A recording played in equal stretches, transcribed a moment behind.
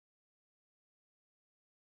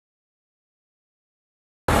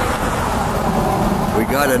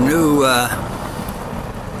got a new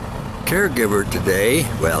caregiver today.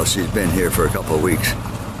 Well, she's been here for a couple of weeks.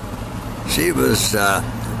 She was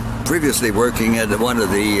previously working at one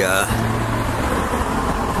of the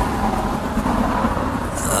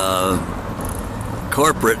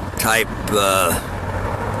corporate type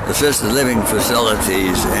assisted living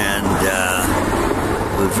facilities, and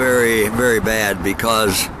was very, very bad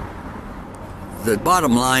because the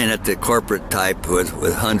bottom line at the corporate type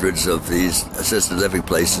with hundreds of these assisted living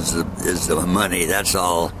places is the money. That's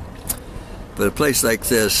all. But a place like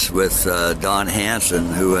this with Don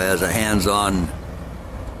Hanson, who has a hands-on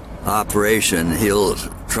operation, he'll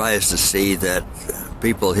tries to see that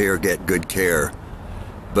people here get good care.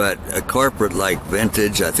 But a corporate like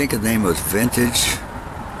Vintage, I think the name was Vintage.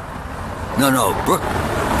 No,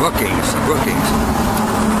 Brookings.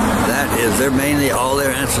 That is, they're mainly, all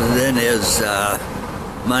they're interested in is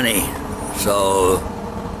money. So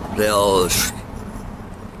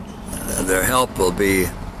their help will be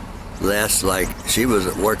less. Like, she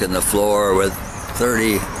was working the floor with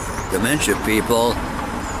 30 dementia people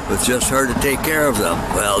with just her to take care of them.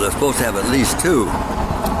 Well, they're supposed to have at least two.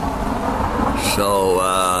 So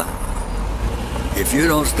if you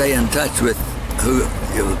don't stay in touch with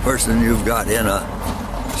the person you've got in a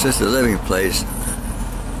assisted living place,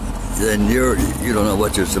 then you don't know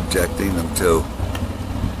what you're subjecting them to.